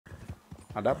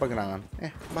Ada apa genangan?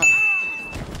 Mbak.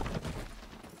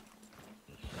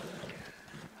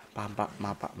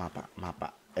 Mapa.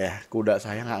 Kuda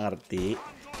saya nggak ngerti.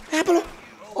 Apa lo?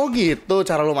 Oh gitu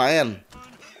cara lu main.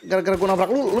 Gara-gara gua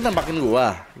nabrak lu tembakin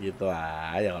gua. Gitu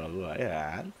aja kalau gua ya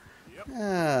kan.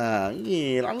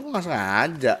 Gila, lu nggak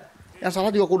sengaja. Yang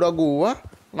salah juga kuda gua.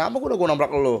 Kenapa kuda gua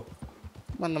nabrak lu?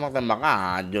 Tembak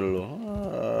aja lu.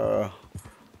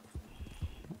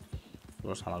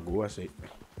 Lu salah gua sih.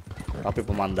 Tapi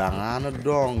pemandangannya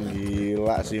dong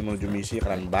gila sih, menuju misi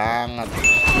keren banget.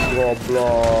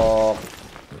 Goblok.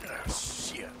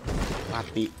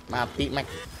 Mati Mac.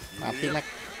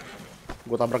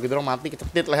 Gue tabrak gitu dong, mati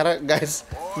kecetit lehernya guys.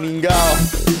 Meninggal.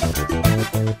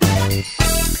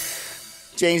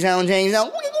 Ceng sound.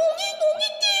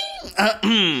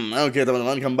 Oke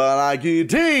teman-teman, kembali lagi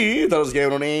di Terus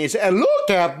Game Indonesia. And look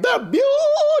at the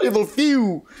beautiful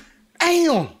view.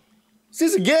 Ayo, this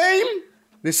is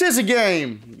a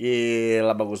game.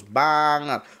 Gila bagus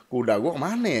banget. Kuda gue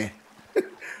kemana ya?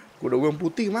 Kuda gue yang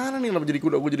putih mana nih? Kenapa jadi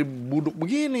kuda gue jadi buduk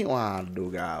begini? Waduh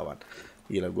gawat.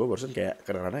 Gila gue barusan kayak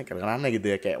kedengarannya gitu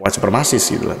ya, kayak Watch Supermasis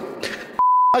gitu lah.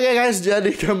 Oke guys, jadi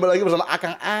kembali lagi bersama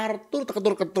Akang Arthur.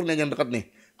 Ketur nih yang deket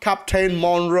nih, Captain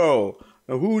Monroe.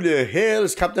 Who the hell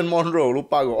is Captain Monroe?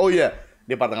 Lupa gue. Oh iya,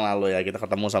 di part yang lalu ya kita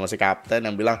ketemu sama si Captain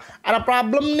yang bilang ada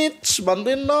problem nih,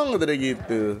 bantuin dong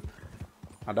gitu.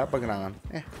 Ada apa genangan?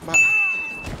 Mbak.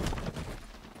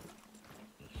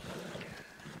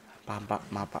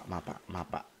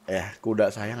 Mapa. Kuda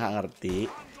saya nggak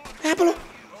ngerti. Apa lo?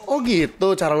 Oh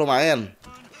gitu cara lu main.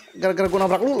 Gara-gara gua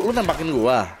nabrak lu tembakin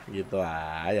gua. Gitu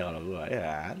aja kalau gua ya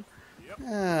kan.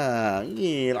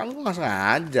 Gila, lu nggak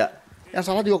sengaja. Yang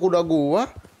salah juga kuda gua.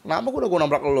 Kenapa kuda gua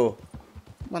nabrak lu?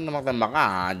 Tembak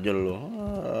aja lu.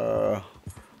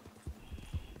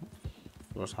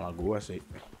 Lu salah gua sih.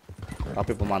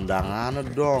 Tapi pemandangannya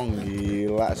dong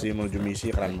gila sih, menuju misi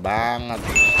keren banget.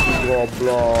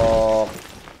 Goblok.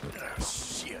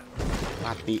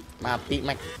 Mati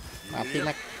Mac.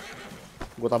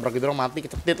 Gue tabrak gitu dong, mati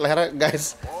kecetit lehernya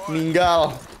guys.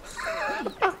 Meninggal.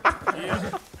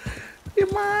 Dia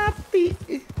mati.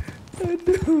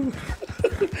 Aduh.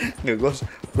 Nggak, gue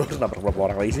harus nabrak berapa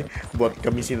orang lagi sih buat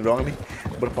ke misi doang nih.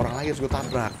 Berapa orang lagi harus gue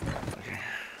tabrak?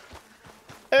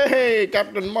 Hey,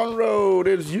 Captain Monroe,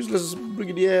 there's useless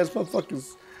brigadier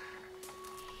motherfuckers.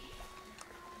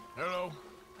 Hello,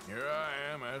 here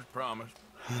I am as promised.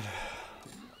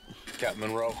 Captain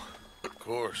Monroe, of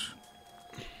course.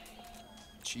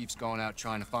 Chief's going out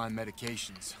trying to find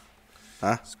medications.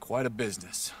 Huh? It's quite a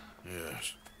business.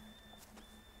 Yes.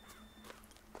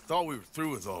 Thought we were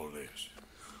through with all of this.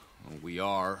 Well, we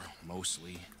are,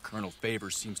 mostly. Colonel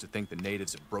Favors seems to think the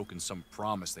natives have broken some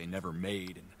promise they never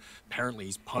made, and apparently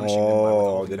he's punishing them by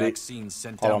withholding vaccines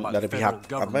sent down by the federal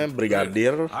government.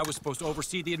 Brigadir I was supposed to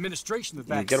oversee the administration of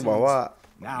the mikir vaccines. bahwa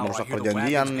Now merusak I hear the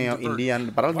perjanjian wagon's nih been diverted. Indian,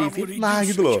 padahal Why di would he fitnah do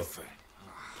gitu such loh. a thing?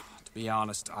 To be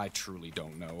honest, I truly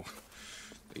don't know.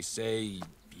 They say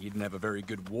he didn't have a very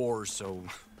good war, so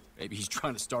maybe he's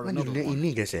trying to start another one.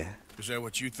 Ini guys ya. Is that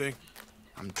what you think?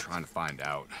 I'm trying to find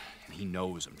out, and he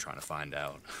knows I'm trying to find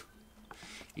out.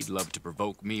 He'd love to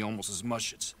provoke me almost as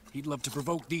much as he'd love to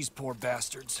provoke these poor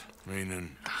bastards.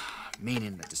 Meaning?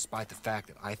 Meaning that despite the fact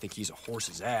that I think he's a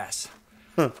horse's ass,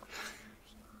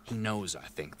 he knows I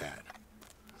think that.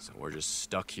 So we're just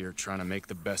stuck here trying to make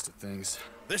the best of things.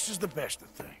 This is the best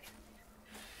of things.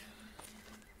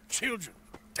 Children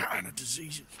dying of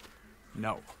diseases.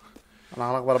 No.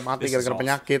 Anak-anak pada mati gara-gara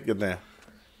penyakit gitu ya.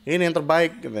 Ini yang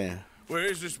terbaik gitu ya. Where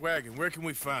is this wagon? Where can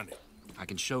we find it? I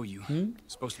can show you.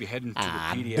 Supposed to be heading to the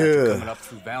pediatric coming up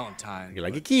through Valentine.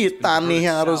 Lagi kita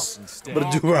nih yang harus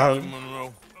berjuang.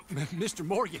 Monroe. Mr.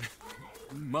 Morgan,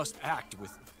 we must act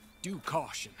with due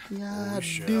caution.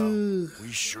 Aduh.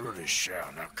 We surely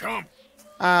shall. Now come.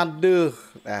 Aduh.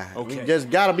 We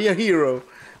just gotta be a hero.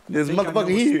 This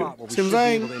motherfucker here. See what I'm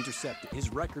saying? His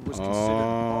record was considered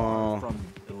far from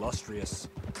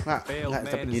illustrious. Nggak,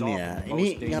 tapi gini ya.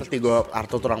 Ini ngerti gue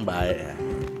Arthur orang baik ya.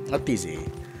 Ngerti sih.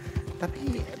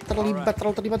 Tapi terlalu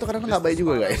terlibat tuh kadang nggak baik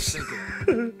juga guys.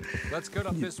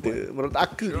 Gitu, menurut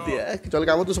aku gitu ya. Kecuali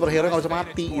kamu tuh superhero nggak bisa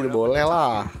mati gitu, boleh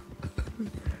lah.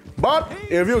 But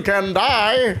if you can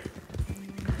die.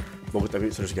 Bagus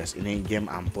tapi serius guys, ini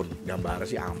game ampun, gambarnya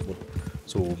sih ampun.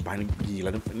 Sumpah ini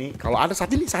gila ini. Kalau ada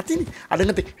saat ini ada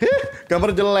ngetik,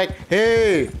 gambar jelek,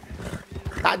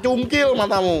 tak cungkil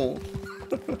matamu.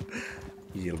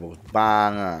 Gila bagus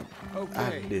banget.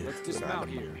 Aduh,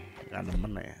 gak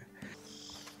demen ya.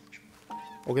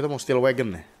 Oh kita mau steal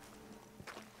wagon nih.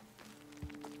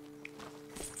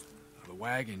 The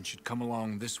wagon should come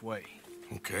along this way.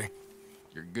 Okay.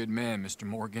 You're a good man, Mr.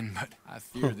 Morgan, but I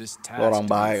fear this task Orang is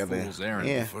baik a katanya. fool's errand.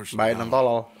 Iya, First baik of dan all,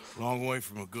 tolol. long way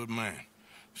from a good man.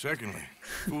 Secondly,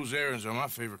 fool's errands are my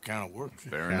favorite kind of work.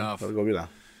 Fair Ya, enough. baru gue bilang.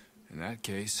 In that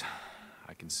case,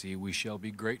 I can see we shall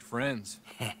be great friends.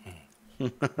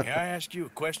 May I ask you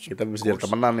a question? Kita bisa jadi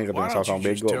temenan nih Why katanya, don't sama-sama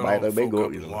you just bego, tell baik all the tapi folk bego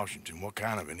up gitu in loh. Washington what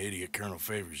kind of an idiot Colonel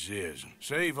Favors is and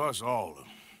save us all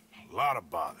a lot of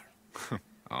bother.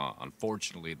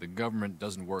 Unfortunately, the government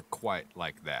doesn't work quite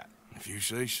like that. If you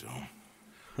say so.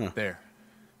 There.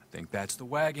 I think that's the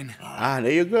wagon. Ah,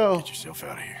 there you go. Get yourself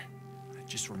out of here.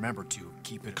 Just remember to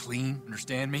keep it clean,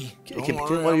 understand me? Keep Don't it worry,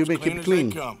 clean. What do you I'm mean as keep it as clean?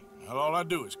 they come. Well, all I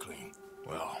do is clean.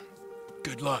 Well,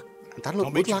 good luck. Ntar lu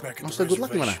I'll good meet you luck. back at the Maksudnya good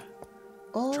luck gimana?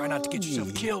 Oh, Try not to get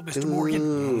yourself killed, Mr. gitu. Morgan.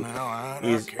 No, I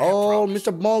Is can't all promise.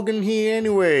 Mr. Morgan here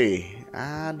anyway?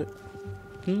 Ada.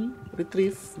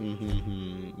 Retrieve.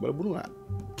 Boleh bunuh nggak?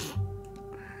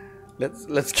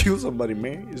 Let's kill somebody,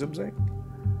 man. You know what I'm saying?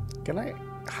 Can I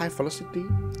high velocity?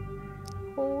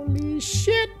 Holy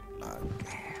shit!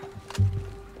 Okay.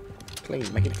 Clean,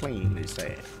 make it clean. They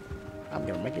say. I'm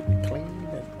gonna make it clean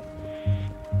and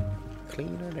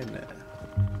cleaner than the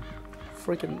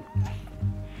freaking.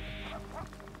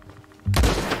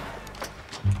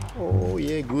 Oh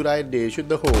yeah, good idea. Shoot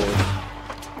the hole.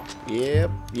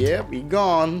 Yep, he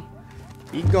gone.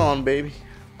 He gone, baby.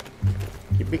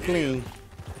 Keep it clean.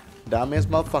 Dumbass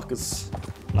motherfuckers.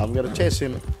 Now I'm gonna chase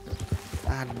him.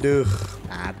 Aduh.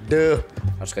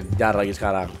 Harus kejar lagi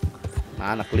sekarang.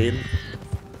 Mana clean?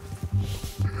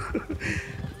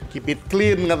 Keep it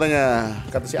clean katanya.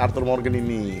 Kata si Arthur Morgan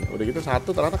ini. Udah gitu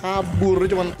satu ternyata kabur.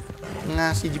 Cuman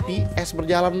ngasih GPS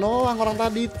berjalan doang orang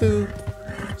tadi itu.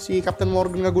 Si Captain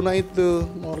Morgan gak guna itu.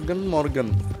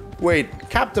 Morgan. Wait,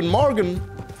 Captain Morgan.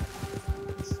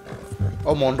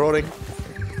 Oh, Monroe deh.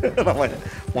 Namanya.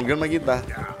 Morgan mah kita.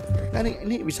 Nah,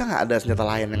 ini bisa nggak ada senjata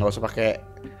lain yang nggak usah pakai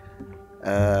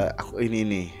aku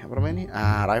ini apa namanya ini?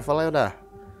 Rifle ya udah.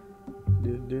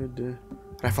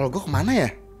 Rifle gue kemana ya?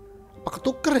 Apa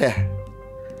ketuker ya?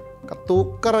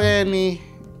 Ketuker ya ini.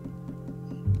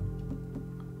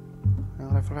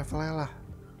 Yang rifle lah.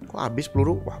 Kok habis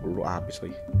peluru? Wah, peluru habis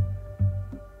lagi.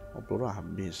 Oh, peluru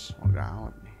habis. Oh,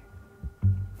 gawat nih.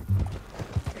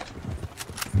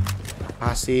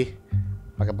 Apa sih?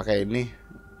 Pakai ini.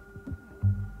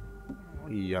 Oh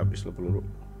iya, habis lo peluru.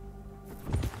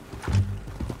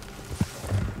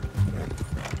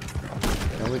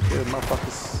 Can we kill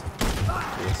motherfuckers?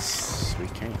 Yes, we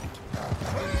can.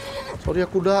 Sorry ya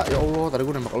kuda, ya Allah, tadi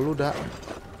gue nembak lu, dak.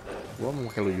 Gue mau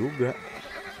pakai lu juga.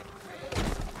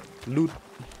 Loot.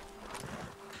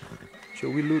 Show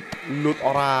we loot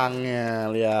orangnya,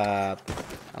 lihat.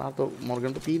 Karena tuh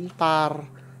Morgan tuh pintar.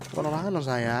 Bukan orangnya dong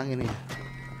sayang ini.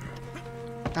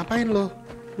 Ngapain lo?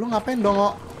 Lu ngapain dong,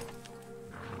 kok?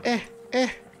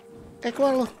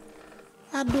 Keluar lo.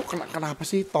 Aduh, kenapa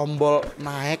sih tombol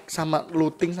naik sama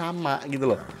looting sama gitu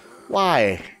loh?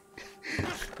 Why?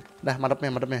 Dah,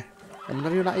 madepnya. Yang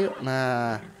bener yuk, nak yuk.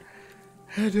 Nah.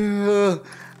 Aduh.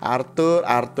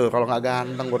 Arthur. Kalau nggak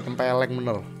ganteng gue tempeleng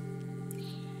bener.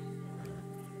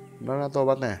 Bener atau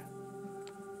obatnya?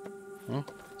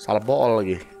 Salah bool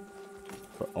lagi.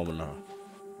 Oh bener.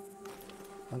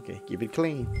 Oke, keep it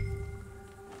clean.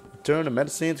 Turn the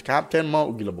medicine to Captain Mo.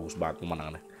 Gila, bagus banget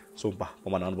pemandangannya. Sumpah,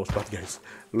 pemandangan bagus banget guys.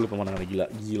 Lu pemandangannya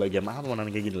gila game apa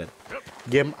pemandangan kayak gini lihat.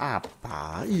 Game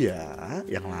apa? Iya,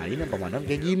 yang lain yang pemandangan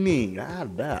kayak gini nggak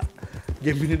ada.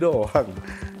 Game ini doang.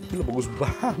 Gila, bagus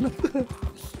banget.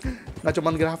 Nggak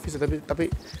cuman grafis tapi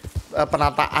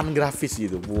penataan grafis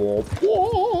gitu. Wow.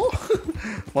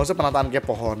 Maksudnya penataan kayak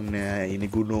pohonnya, ini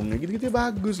gunungnya gitu-gitu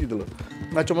bagus gitu loh.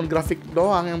 Nggak cuman grafik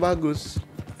doang yang bagus.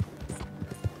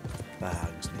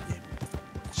 Bagus nih game.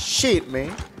 Shit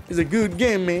man, it's a good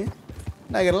game man.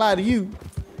 Not gonna lie to you.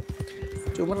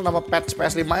 Cuman kenapa patch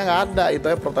PS5 nya nggak ada, itu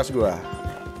ya protes gua.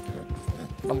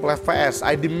 60 FPS,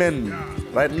 I demand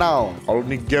right now. Kalau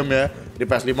nih game ya di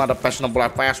PS5 ada patch 60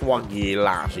 FPS, wah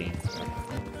gila sih.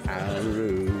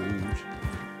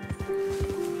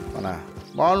 Mana?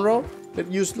 Monroe, that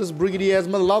useless brigadier as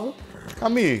mother lover.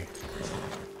 Come here.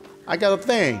 I got a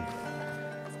thing.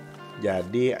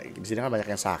 Jadi di sini kan banyak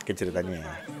yang sakit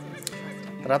ceritanya.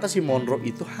 Ternyata si Monroe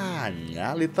itu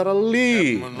hanya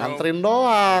literally nganterin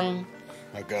doang.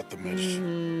 I got the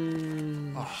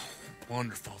medicine. Oh,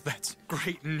 wonderful. That's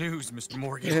great news, Mr.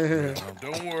 Morgan. Now,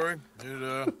 don't worry.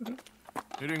 It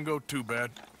didn't go too bad.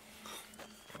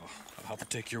 I'll have to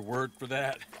take your word for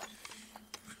that.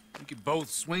 We could both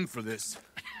swing for this.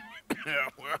 Yeah,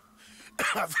 well,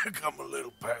 I think I'm a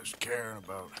little past caring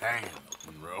about hanging,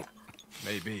 Monroe.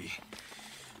 Maybe.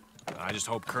 I just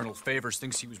hope Colonel Favors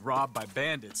thinks he was robbed by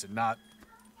bandits and not...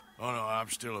 Oh no, I'm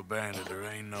still a bandit. There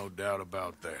ain't no doubt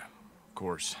about that. Of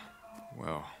course.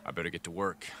 Well, I better get to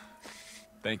work.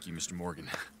 Thank you, Mr. Morgan.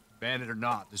 Bandit or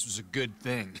not, this was a good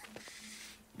thing.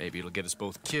 Maybe it'll get us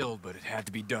both killed, but it had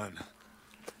to be done.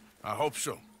 I hope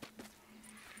so.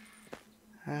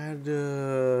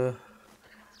 Aduh.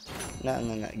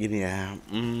 Nggak gini ya.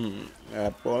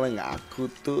 Boleh nggak aku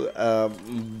tuh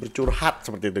bercurhat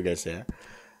seperti itu guys ya.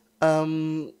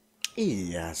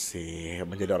 Iya sih,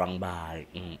 menjadi orang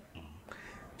baik.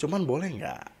 Cuman boleh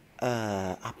nggak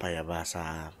apa ya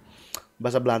bahasa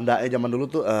Belanda zaman dulu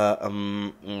tuh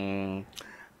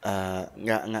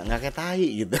nggak kayak tai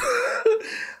gitu.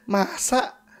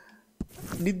 Masa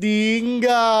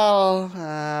ditinggal,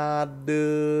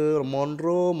 aduh,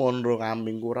 Monro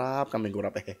kambing kurap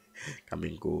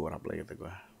lah gitu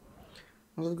gua.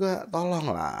 Maksud gua tolong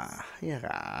lah, iya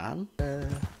kan? Tuh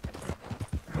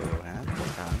kan,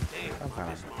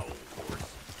 kanan.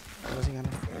 Apa sih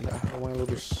kanan? Enggak, rumahnya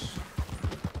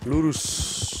lurus,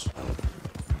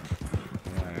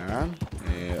 ya kan?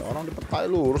 Orang dipetai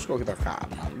lurus kalau kita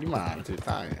kanan, gimana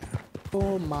ceritanya?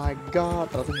 Oh my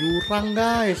god, ternyata jurang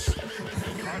guys.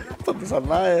 Pantesan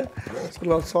aja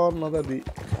sebelah sono tadi.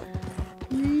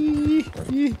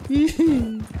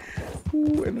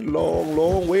 And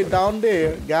long way down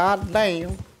there. God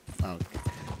damn. Oke.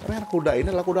 Tapi kan kuda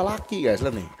ini adalah kuda laki guys,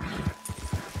 lihat nih.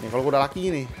 Nih kalau kuda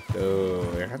laki ini, tuh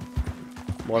ya kan.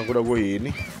 Bukan kuda gue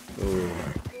ini. Tuh.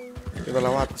 Kita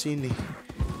lewat sini.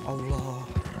 Allah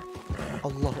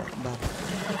Akbar.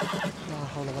 La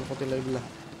haula wala quwwata illa billah.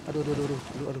 Aduh,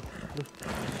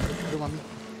 mami.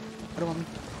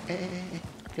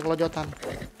 Kayak kelojotan.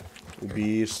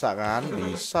 Bisa kan?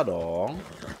 Bisa dong.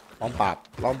 Lompat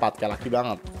kayak laki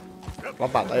banget.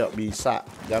 Lompat, ayo bisa.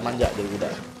 Jangan manja jadi kuda.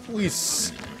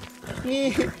 Wis.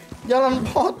 Nih, jalan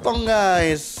potong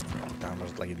guys. Kita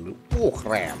masuk lagi dulu.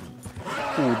 Keren.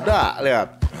 Kuda,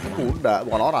 lihat. Kuda,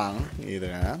 bukan orang, gitu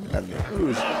kan?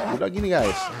 Kuda gini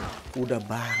guys. Kuda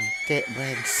bangke,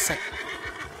 brengsek.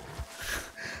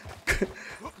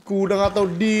 Kuda nggak tahu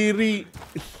diri.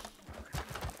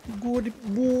 Gue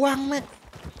dibuang, Mek.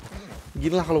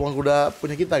 Gini lah kalau bukan kuda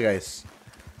punya kita, guys.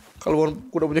 Kalau bukan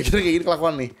kuda punya kita kayak gini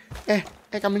kelakuan nih.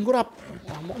 Kambing kurap.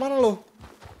 Wah, mau kemana lo?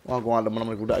 Wah, gue gak demen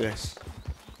sama kuda, guys.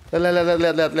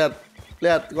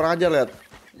 Lihat, kurang ajar, lihat.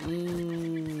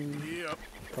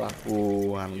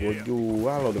 Kelakuan, gue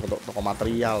jual lo di toko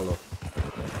material lo.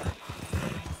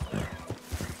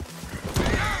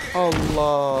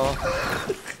 Allah.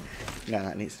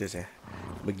 Nggak nih serius ya.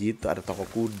 Begitu ada toko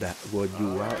kuda, gue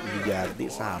jual diganti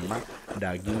sama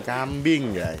daging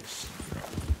kambing guys.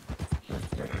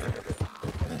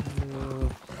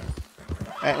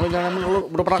 Lu jangan, lu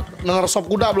udah pernah denger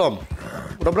sop kuda belum?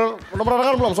 Udah pernah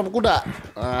dengar belum sop kuda?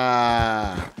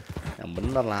 Yang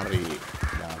bener lari.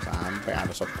 Jangan sampai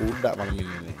ada sop kuda malam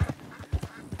ini nih.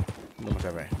 Ini mas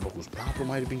apa ya? Bagus banget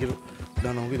rumahnya di pinggir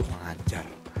danau gitu, ngajar.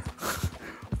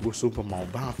 Gue sumpah mau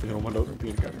banget punya rumah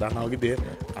pinggir danau gitu ya.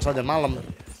 Asal jangan malam.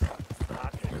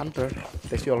 Hunter,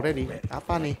 taste you already.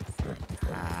 Apa nih?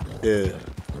 Ada.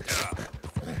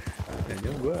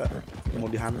 Kayaknya gue mau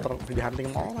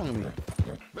dihunting sama orang nih.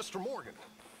 Mr. Morgan,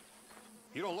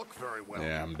 you don't look very well.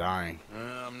 Yeah, I'm dying.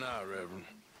 I'm not, Reverend.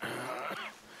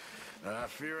 I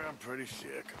fear I'm pretty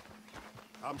sick.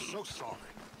 I'm so sorry.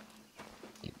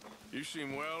 You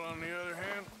seem well, on the other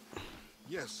hand.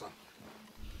 Yes,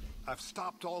 I've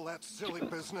stopped all that silly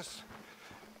business.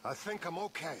 I think I'm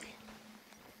okay.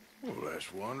 Well,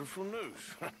 that's wonderful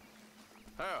news.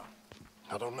 How?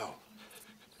 I don't know.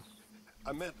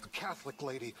 I met the Catholic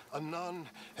lady, a nun,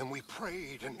 and we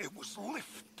prayed, and it was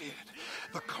lifted.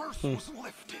 The curse was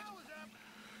lifted.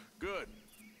 Good.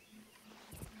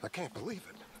 I can't believe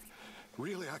it.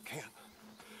 Really, I can't.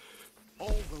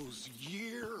 All those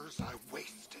years I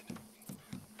wasted.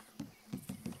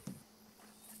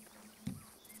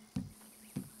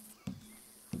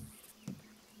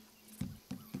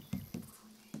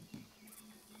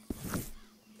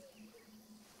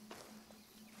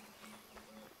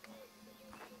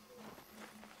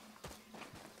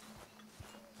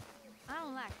 I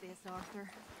don't like this, Arthur.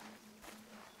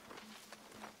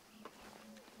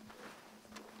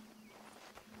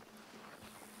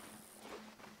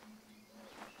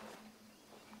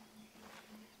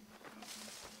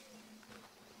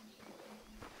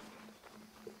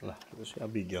 Lah, itu si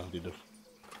Abigail tidur.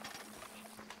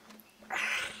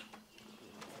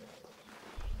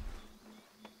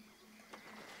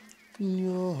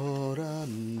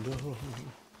 Llorando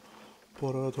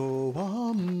por tu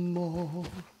amor.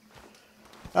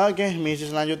 Oke,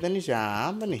 misi selanjutnya nih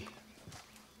siapa nih?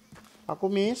 Aku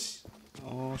miss.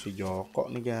 Oh, si Joko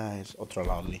nih guys. Oh,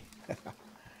 terlalu nih.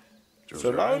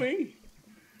 Sorry.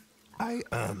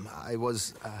 I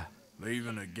was,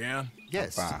 Leaving again?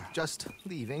 yes, just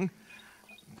leaving.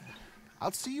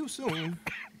 I'll see you soon.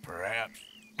 Perhaps.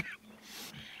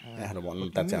 Ada mau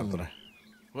nonton tuh.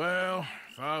 Well,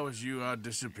 if I was you, I'd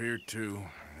disappear too.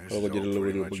 This Kalau is jadi all lu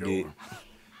pretty juga much pergi. over.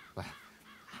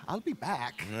 I'll be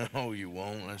back. No, you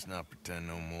won't. Let's not pretend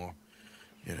no more.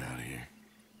 Get out of here.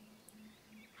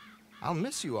 I'll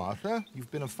miss you, Arthur. You've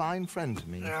been a fine friend to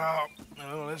me.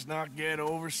 No, let's not get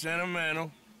over sentimental.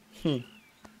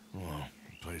 Well,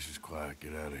 the place is quiet.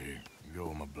 Get out of here. You go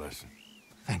with my blessing.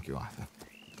 Thank you, Arthur.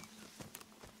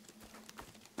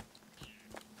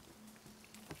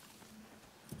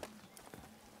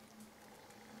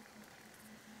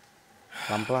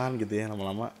 Pelan-pelan gitu ya,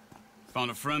 lama-lama Found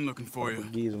a friend looking for you.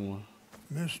 pergi semua.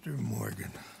 Mr.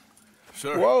 Morgan,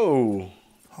 Sir, Wow.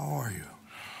 how are you?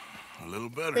 a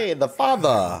little better. Hey, the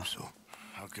father. So,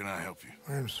 How can I help you?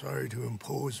 I'm sorry to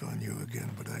impose on you again,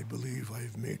 but I believe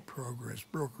I've made progress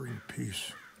brokering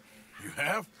peace. You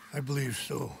have? I believe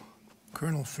so.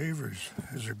 Colonel Favors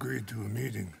has agreed to a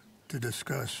meeting to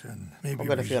discuss and maybe Kok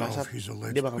gak ada resolve firasat his dia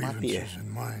alleged bakal mati ya? grievances and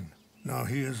mine. Now,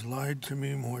 he has lied to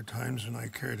me more times than I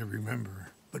care to remember,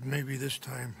 but maybe this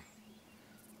time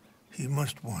he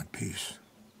must want peace.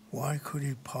 Why could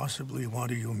he possibly want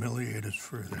to humiliate us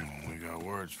further? We got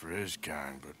words for his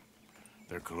kind, but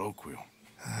they're colloquial.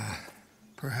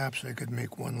 Perhaps I could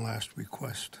make one last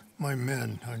request. My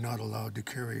men are not allowed to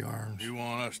carry arms. You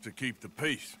want us to keep the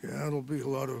peace? Yeah, it'll be a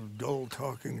lot of dull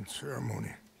talking and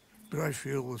ceremony. But I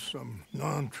feel with some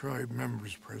non-tribe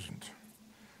members present,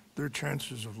 their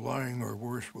chances of lying or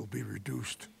worse will be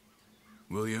reduced.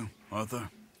 Will you, Arthur?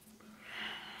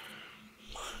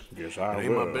 Yes, It I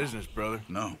ain't my will. business, brother.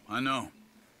 No, I know.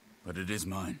 But it is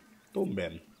mine.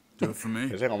 Tumben. Do it for me.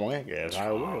 Biasanya ngomongnya, yes,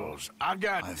 I will. Charles, I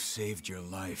got... I've saved your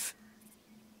life.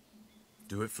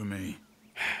 Do it for me.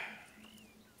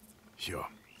 Sure.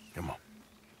 Come on.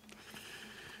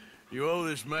 You owe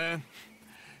this man.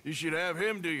 You should have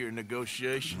him do your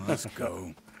negotiation. Let's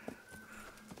go.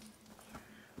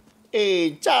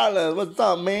 Hey, Charles, what's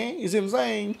up, man? You see what I'm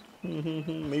saying?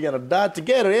 We gotta die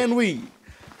together, ain't we?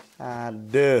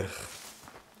 Aduh.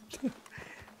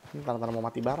 Ini tanda-tanda mau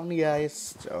mati bareng nih,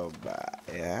 guys. Coba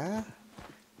ya.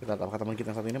 Kita tahu teman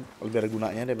kita saat ini lebih ada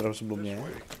gunanya daripada sebelumnya.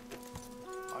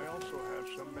 I also have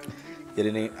some men meeting. Jadi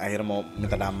ini akhirnya mau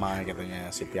minta damai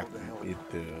katanya si pihak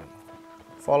itu.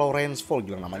 Follow rainfall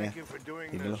bilang namanya.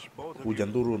 Ini loh, hujan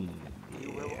turun.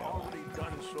 You have already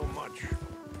done so much.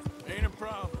 Ain't a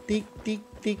problem. Tik tik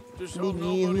tik, Just hope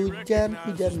bunyi nobody hujan, recognizes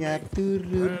hujannya me.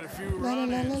 turun. Had a few La la la la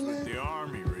run-ins la. with the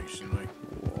army recently.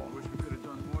 Wish we could have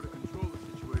done more to control the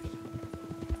situation.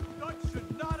 Dutch should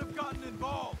not have gotten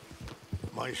involved.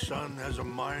 My son has a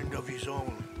mind of his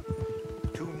own.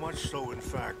 Too much so, in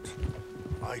fact.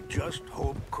 I just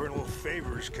hope Colonel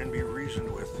Favors can be reasoned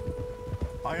with.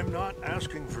 I am not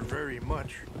asking for very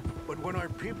much, but when our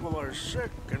people are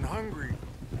sick and hungry,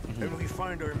 and we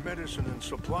find our medicine and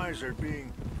supplies are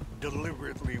being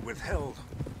deliberately withheld,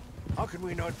 how can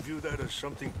we not view that as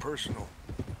something personal?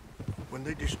 When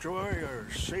they destroy our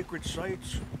sacred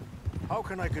sites, how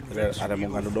can I convince Ada you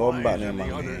mau ngadu domba nih and the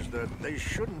emang others nih. that they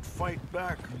shouldn't fight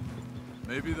back?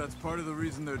 Maybe that's part of the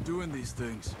reason they're doing these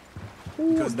things.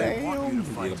 Because they want Damn. you to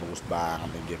fight. Gila bagus banget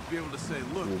nih game. Be able to say,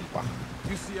 look, Sumpah.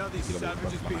 you see how these Gila bagus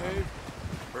savages banget. behave?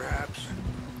 Perhaps.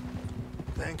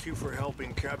 Thank you for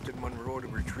helping Captain Monroe to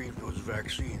retrieve those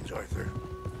vaccines, Arthur.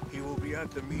 He will be at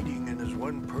the meeting and is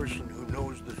one person who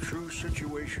knows the true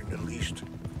situation, at least.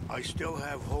 I still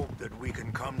have hope that we can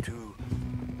come to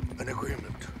an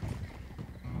agreement.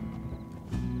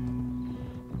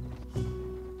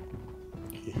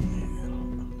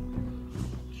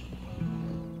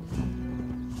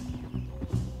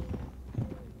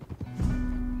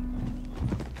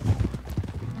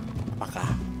 Apakah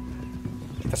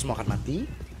kita semua akan mati?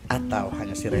 Atau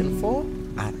hanya si Renvo?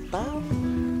 Atau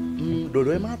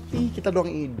dua-duanya mati, kita doang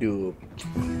hidup?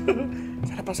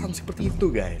 Saya ada perasaan seperti itu,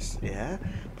 guys, ya.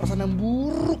 Perasaan yang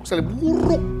buruk, sekali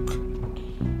buruk.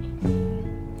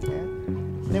 Ya.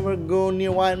 Never go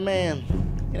near white man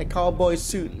in a cowboy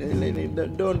suit.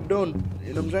 Don't,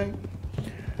 you know what I'm saying?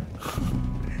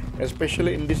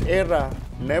 Especially in this era,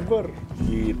 never.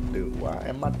 Gitu. Wah,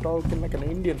 am I talking like an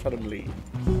Indian suddenly?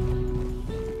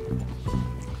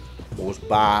 Bagus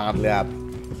banget, lihat.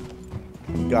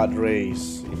 God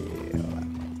race.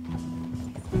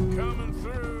 Coming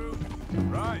through.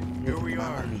 Right. Here we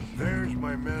are. There's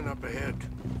my men up ahead.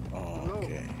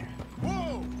 Oke.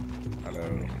 Whoa! Halo.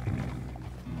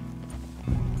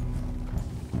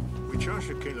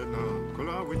 Wichasha na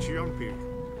kula wichiampi.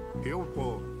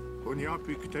 Hilpo,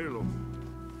 kunyapi ktelo.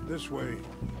 This way.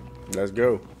 Let's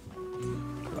go.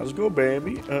 Let's go,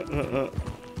 baby.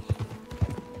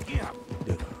 Yeah.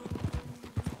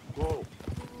 Go.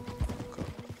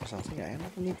 Rasanya nggak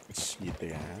enak nih, gitu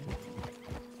ya.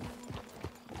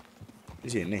 Di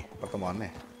sini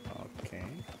pertemuannya. Oke.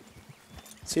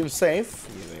 Seems safe,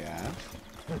 gitu ya.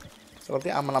 Seperti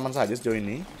aman-aman saja sejauh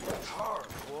ini.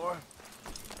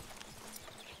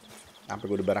 Sampai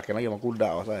gue dibarakin lagi sama kuda,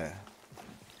 awas saya.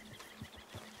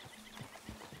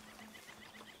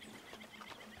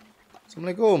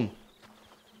 Assalamualaikum.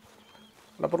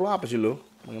 Ada perlu apa sih lo?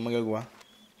 Manggil-manggil gua.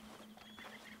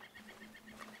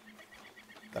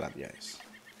 Kita lihat guys.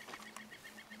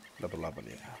 Ada perlu apa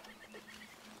dia?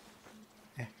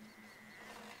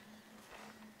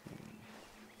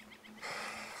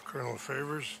 Colonel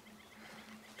Favors,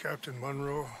 Captain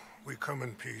Monroe, we come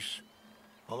in peace.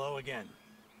 Hello again.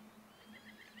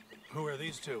 Who are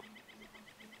these two?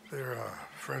 They're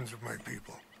friends of my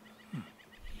people.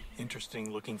 Interesting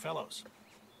looking fellows.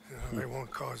 They won't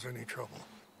cause any trouble.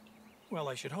 Well,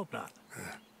 I should hope not.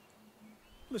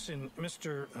 Listen,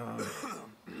 Mr.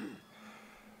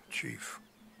 Chief.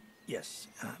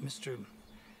 Yes, Mr.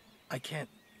 I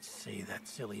can't say that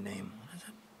silly name. What is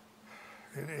it?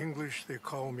 In English, they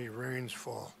call me Rains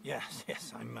Fall. Yes,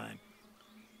 I'm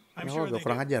Oh, sure gak they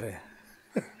kurang do. ajar ya.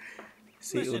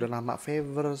 Si Listen. udah nama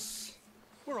Favors.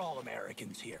 We're all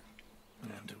Americans here,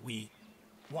 and we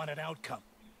want an outcome.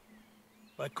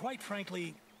 But quite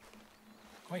frankly,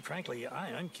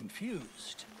 I'm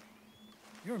confused.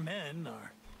 Your men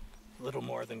are little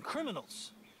more than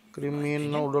criminals.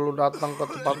 Kriminal, udah lu datang ke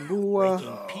tempat gua.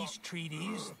 Breaking peace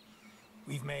treaties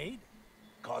we've made,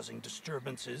 causing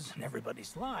disturbances in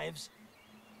everybody's lives.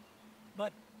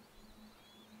 But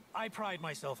I pride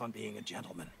myself on being a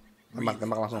gentleman. Tembak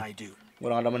langsung. I do. Gue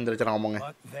udah gak ada mencer cara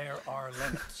ngomongnya. But there are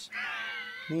limits.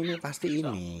 Ini pasti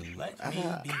ini. Let me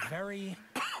be very...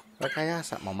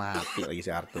 Rekayasa mau mati lagi si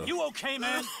Arthur. You okay,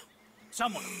 man?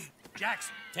 Someone.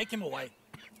 Jackson, take him away.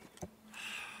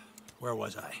 Where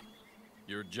was I?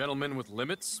 You're a gentleman with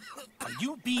limits? Are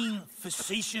you being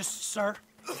facetious, sir?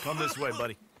 Come this way,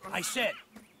 buddy. I said,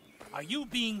 are you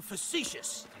being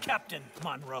facetious, Captain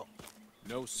Monroe?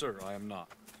 No, sir, I am not.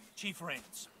 Chief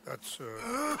Rains. That's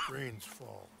Rains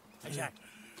Fall. Exactly.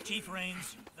 Chief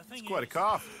Rains, the thing It's quite a is,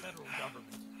 cough. the federal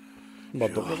government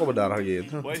Batuknya kok berdarah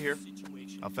gitu. Wait here.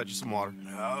 situation. I'll fetch you some water.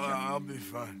 I'll be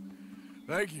fine.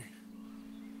 Thank you.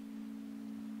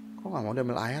 Kok gak mau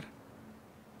diambil air?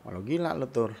 Walau gila lu,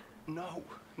 Tur. No.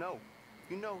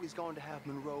 You know he's going to have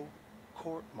Monroe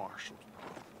court-martialed.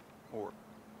 Or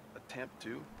attempt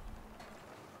to.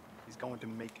 He's going to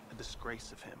make a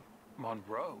disgrace of him.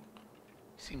 Monroe?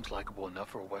 Seems likable enough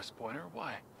for a West Pointer.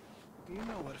 Why? You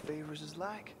know what Favors is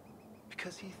like.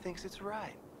 Because he thinks it's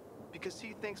right. Because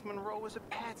he thinks Monroe is a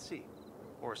patsy.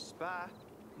 Or a spy.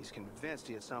 He's convinced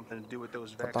he had something to do with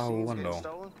those vaccines Ketahuan getting dong.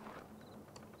 stolen.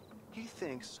 He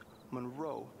thinks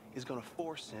Monroe is going to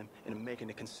force him into making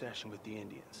a concession with the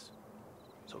Indians.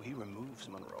 So he removes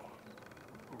Monroe.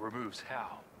 Removes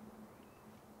how?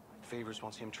 Favors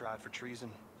wants him tried for treason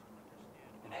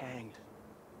and hanged.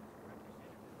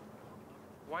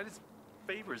 Why does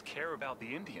Favors care about the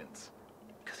Indians?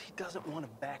 Because he doesn't want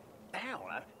to back down.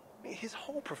 I mean, his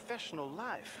whole professional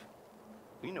life.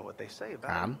 You know what they say about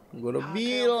Kan, him. gue udah Hightail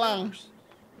bilang. Favors,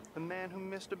 the man who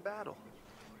missed a battle.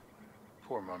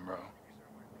 Poor Monroe.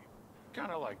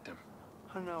 Kinda liked him.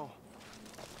 I know.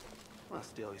 Well,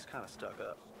 still, he's kind of stuck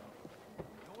up.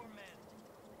 Your men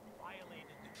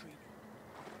violated the treaty.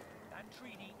 That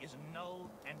treaty is null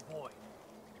and void.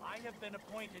 I have been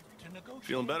appointed to negotiate.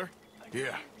 Feeling better?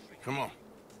 Yeah, come on.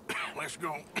 Let's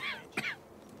go.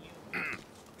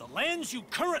 The lands you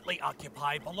currently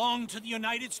occupy belong to the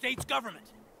United States government.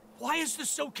 Why is this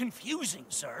so confusing,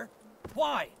 sir?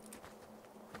 Why?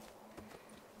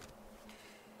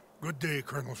 Good day,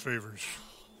 Colonel Favors.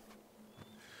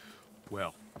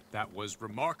 Well, that was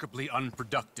remarkably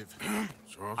unproductive.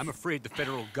 So, I'm afraid the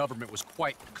federal government was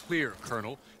quite clear,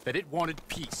 Colonel, that it wanted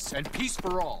peace, and peace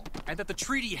for all, and that the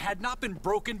treaty had not been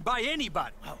broken by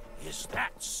anybody. Oh, is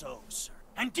that so, sir?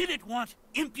 And did it want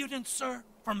impudence, sir,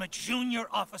 from a junior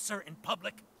officer in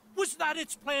public? Was that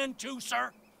its plan too,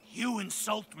 sir? You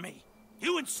insult me.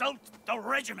 You insult the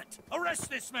regiment. Arrest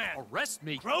this man. Arrest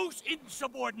me? Gross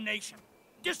insubordination.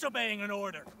 Disobeying an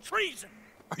order. Treason.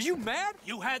 Are you mad?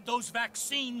 You had those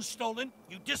vaccines stolen.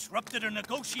 You disrupted a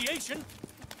negotiation.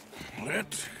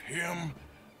 let him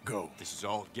go. This is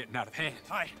all getting out of hand.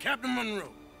 Captain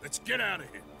Monroe, let's get out of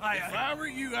here. If I were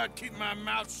you, I'd keep my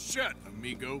mouth shut,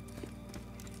 amigo.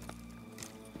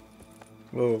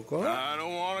 Loh, kok? I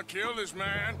don't want to kill this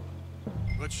man,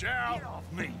 but shall. Get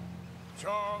off me.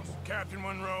 Charles, Captain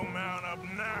Monroe, mount up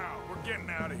now. We're getting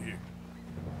out of here.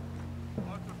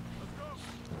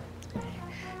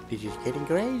 This is getting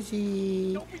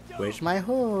crazy. Where's my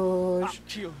horse?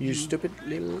 You stupid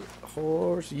little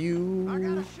horse, you.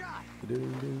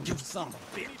 You son of a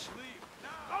bitch.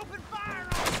 Open fire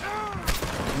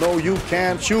on. No, you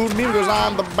can't shoot me because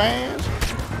I'm the best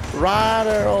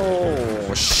rider.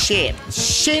 Oh, shit.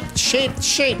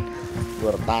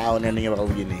 Gue tau nih endingnya bakal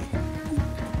begini.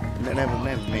 Never,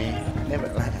 man. Never.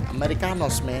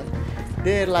 Americanos, man.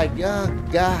 They're like, oh,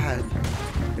 God.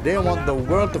 They want the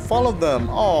world to follow them.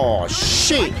 Oh,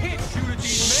 shit.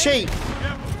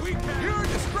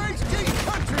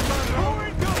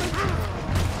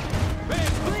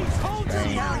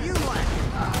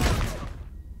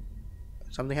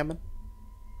 Something happened?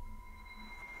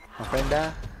 My friend.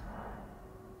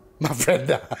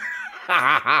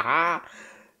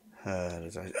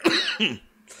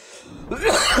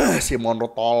 Si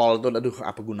Monroe tolol itu, aduh,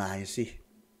 apa gunanya sih?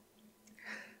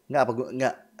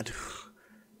 Aduh,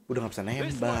 udah nggak bisa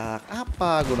nembak.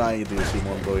 Apa gunanya itu si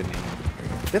Monroe ini?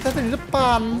 Dia tadi di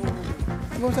depan,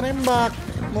 nggak bisa nembak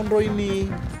Monroe ini.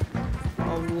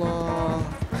 Allah,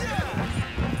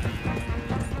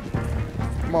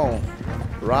 mau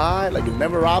ride like you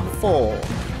never ride before.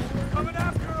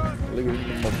 Look at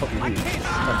me, motherfucking you.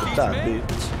 Not the die,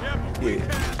 bitch.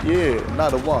 Yeah,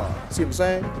 another one. See what I'm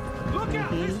saying?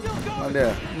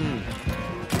 Ada.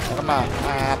 Kena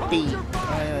mati.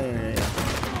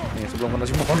 Nih, sebelum kena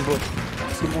si Monroe.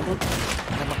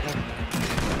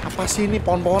 Apa sih ini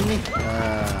pohon-pohon nih?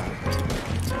 Nah.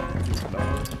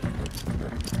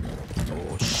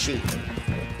 Oh shit.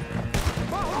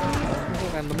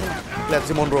 Lihat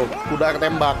si Monroe, udah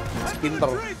ketembak,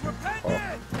 pinter. Oh.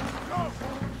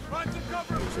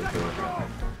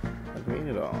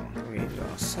 Ini dong.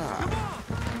 Sah.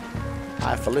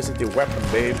 I felicity weapon,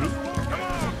 baby.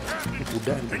 Ini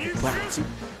kuda ini banget sih.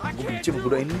 Gue benci sama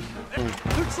kuda ini.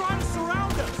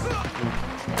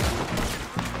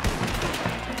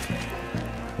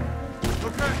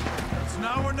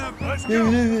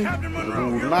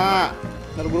 Guna.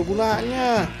 Nggak ada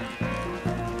gunanya.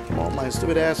 Oh my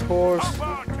stupid ass horse.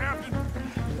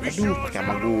 Aduh, pakai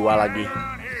sama gua lagi.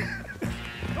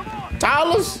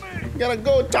 Charles, gotta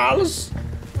go Charles.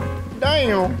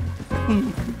 Damn.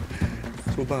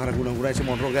 Sumpah gak ada guna-gunanya si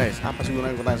Monroe, guys. Apa sih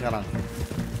gunanya kotanya sekarang?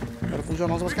 Gak ada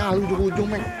fungsional sama sekali, ujung-ujung,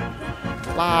 Mek.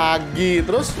 Lagi,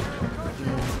 terus.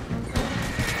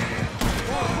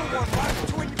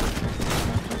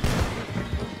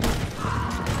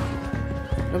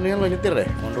 Mendingan lo nyetir deh,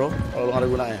 Monroe. Kalau lo gak ada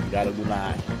gunanya. Gak ada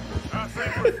gunanya.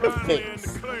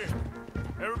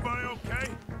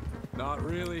 Not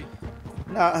really.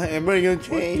 Nah, everybody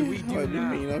okay? What do we do What do you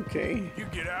now? mean, okay? You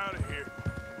get out of here.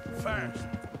 Fast.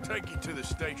 Take you to the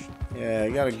station. Yeah,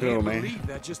 you gotta go, Can't man. believe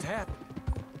that just happened.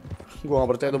 Gua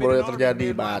gak percaya itu baru terjadi,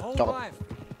 bacot.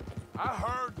 I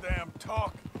heard them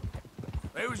talking.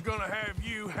 They was gonna have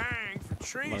you hanged for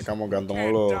treason. Mereka mau gantung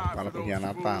lo karena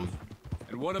pengkhianatan.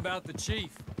 And what about the chief?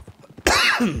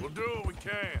 We'll do what we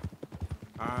can.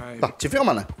 Nah, Chiefnya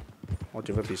kemana? Oh,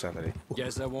 Chiefnya pisah tadi.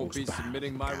 Guess I won't be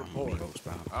submitting my report.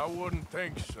 I wouldn't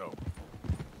think so.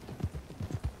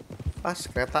 Pas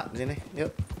kereta di sini,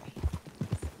 yuk.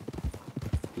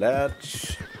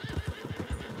 Let's.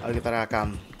 Ayo kita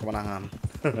rayakan kemenangan.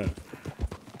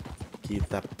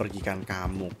 Kita pergikan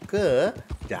kamu ke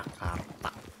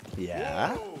Jakarta,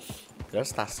 ya, ke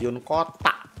stasiun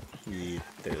kota,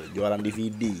 gitu. Jualan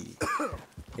DVD,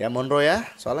 ya Monroe ya.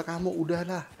 Soalnya kamu udah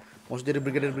lah, mau jadi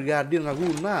brigadir nggak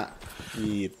guna,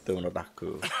 gitu menurut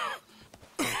aku.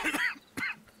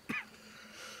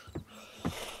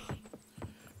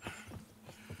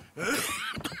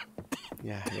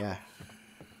 Ya.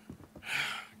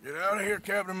 Get out of here,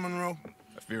 Captain Monroe.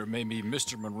 I fear it may be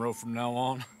Mr. Monroe from now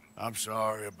on. I'm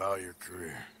sorry about your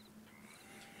career.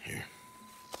 Here.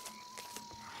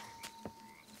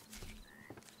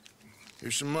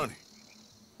 Here's some money.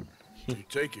 You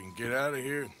take it and get out of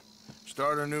here and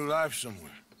start a new life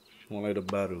somewhere. Mulai hidup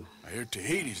baru. I hear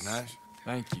Tahiti's nice.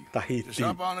 Thank you. Just Tahiti.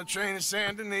 hop on a train to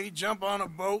Saint Denis, jump on a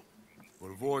boat, but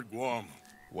avoid Guam.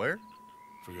 Where?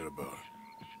 Forget about it.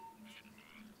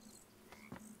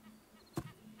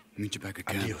 Meet you back at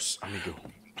camp. Adios, amigo.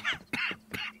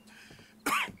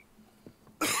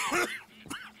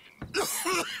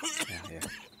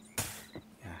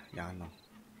 Ya, jangan dong.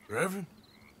 Reverend?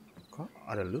 Kok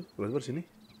ada lu? Tiba-tiba di sini?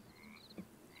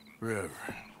 Reverend.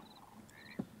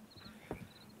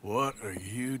 What are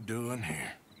you doing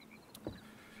here?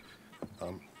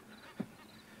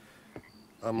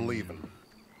 I'm leaving.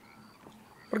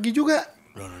 Pergi juga.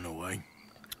 Running away?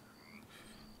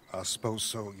 I suppose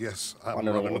so. Yes, I'm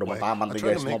Udah running away. taman I nih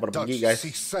try guys, to mau make pergi Dutch guys.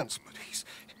 see sense, but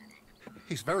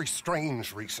he's very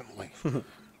strange recently.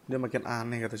 Dia makin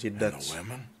aneh kata si And the Dutch.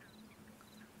 women?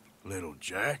 Little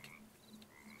Jack?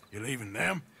 You leaving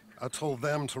them? I told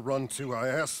them to run too.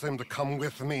 I asked them to come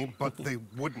with me, but they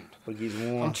wouldn't. Pergi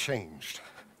semua. I'm changed.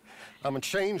 I'm a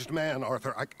changed man,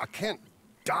 Arthur. I can't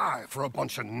die for a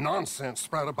bunch of nonsense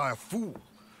sprouted by a fool.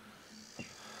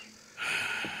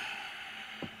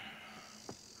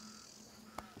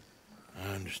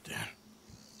 I understand.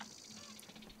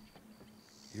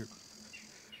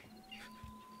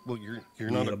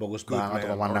 You're not a bagus good banget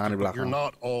man, pemandangan di Arthur, but you're belakang.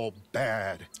 not all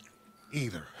bad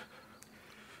either.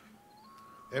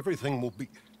 Everything will be...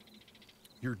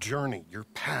 Your journey, your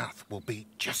path will be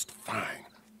just fine.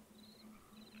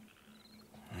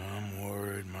 I'm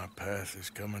worried my path is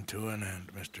coming to an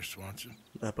end, Mr. Swanson.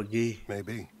 Udah pergi.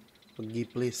 Maybe. Pergi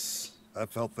please. I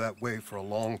felt that way for a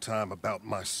long time about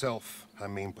myself. I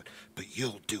mean, but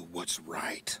you'll do what's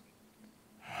right.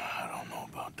 I don't know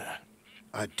about that.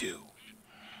 I do.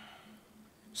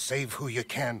 Save who you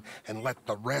can and let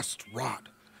the rest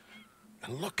rot.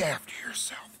 And look after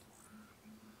yourself.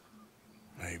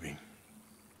 Maybe.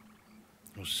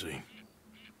 We'll see.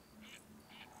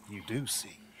 You do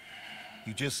see.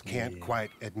 You just can't quite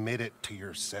admit it to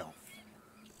yourself.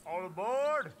 All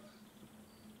aboard?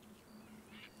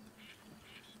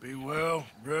 Be well,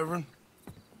 Reverend.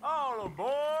 All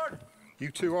aboard? You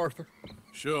too, Arthur?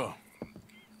 Sure.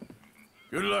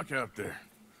 Good luck out there.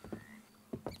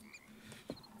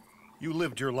 You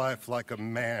lived your life like a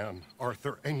man,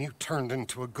 Arthur, and you turned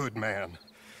into a good man.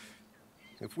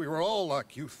 If we were all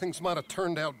like you, things might have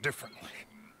turned out differently.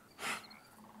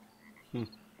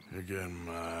 You're getting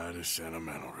mighty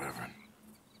sentimental, Reverend.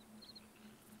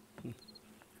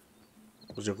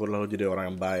 Bersyukurlah lo jadi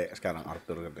orang yang baik sekarang,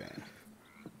 Arthur katanya.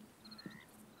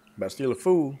 But still a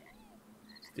fool.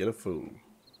 Still a fool.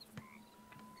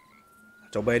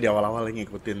 Coba ya di awal-awal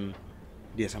ngikutin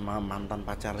dia sama mantan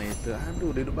pacarnya itu.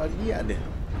 Aduh, dia udah bahagia deh.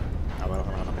 Awal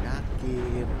kena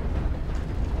penyakit.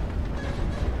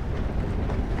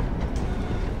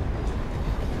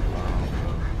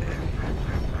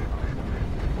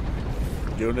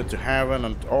 Journey to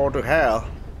heaven or to hell.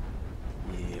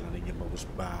 Gila nih game bagus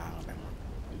banget emang.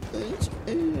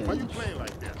 Why you playing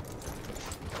like that?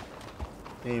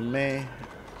 Hey man,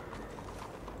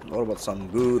 what about some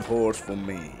good horse for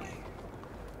me?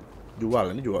 Jual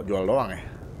ini jual doang ya?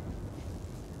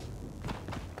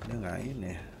 Dia nggak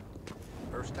ini.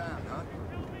 First time, huh?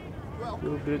 Well,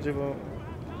 Lu beli coba.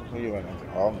 Oh gimana?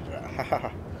 Oh enggak.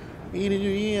 Ini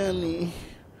dia nih.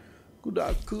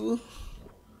 Kudaku.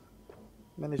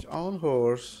 Manage own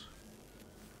horse.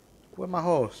 Where my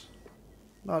horse?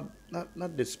 Not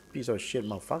this piece of shit,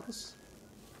 motherfuckers.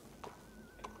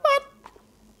 What?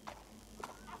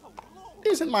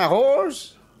 This isn't my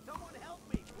horse.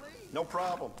 no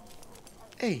problem.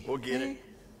 Hey, We'll get it.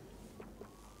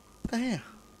 What the hell?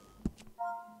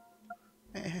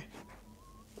 Hey.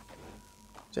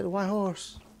 Is that a white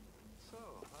horse?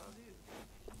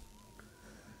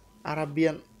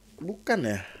 Arabian, bukan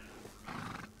ya?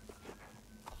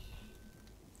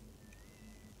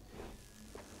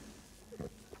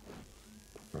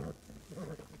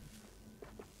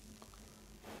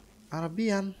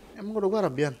 Arabian, emang udah gua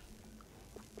Arabian?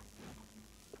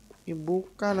 Ini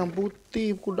bukan yang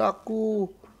putih,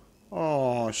 kudaku.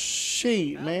 Oh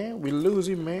shit, man, we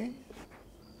losing, man.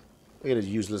 Look at this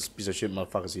useless piece of shit,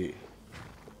 motherfuckers here.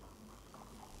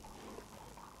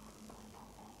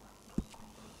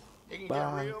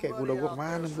 Bangke, kuda gua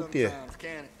kemana yang putih ya?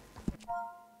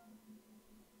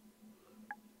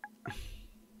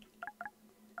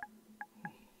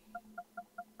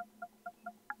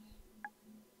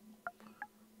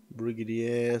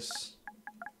 Brigadir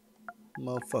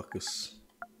motherfuckers.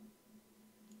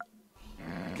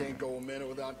 Can't go a minute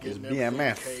without It's getting everything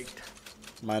BMF. caked.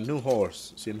 My new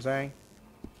horse. See what I'm saying?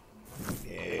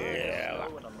 Yeah.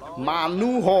 My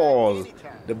new horse.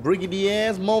 The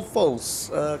Brigadir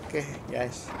mofos. Oke,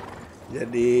 guys.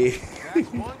 Jadi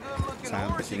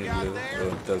sampai sini dulu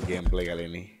untuk gameplay kali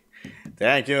ini.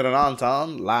 Thank you udah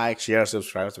nonton. Like, share,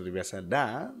 subscribe seperti biasa.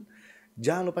 Dan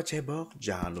jangan lupa cebok.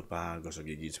 Jangan lupa gosok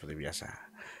gigi seperti biasa.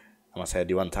 Sama saya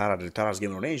Diwantara dari Taras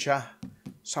Game Indonesia.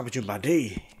 Sampai jumpa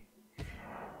di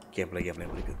gameplay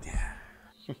berikutnya.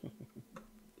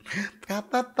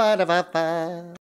 Apa-apa.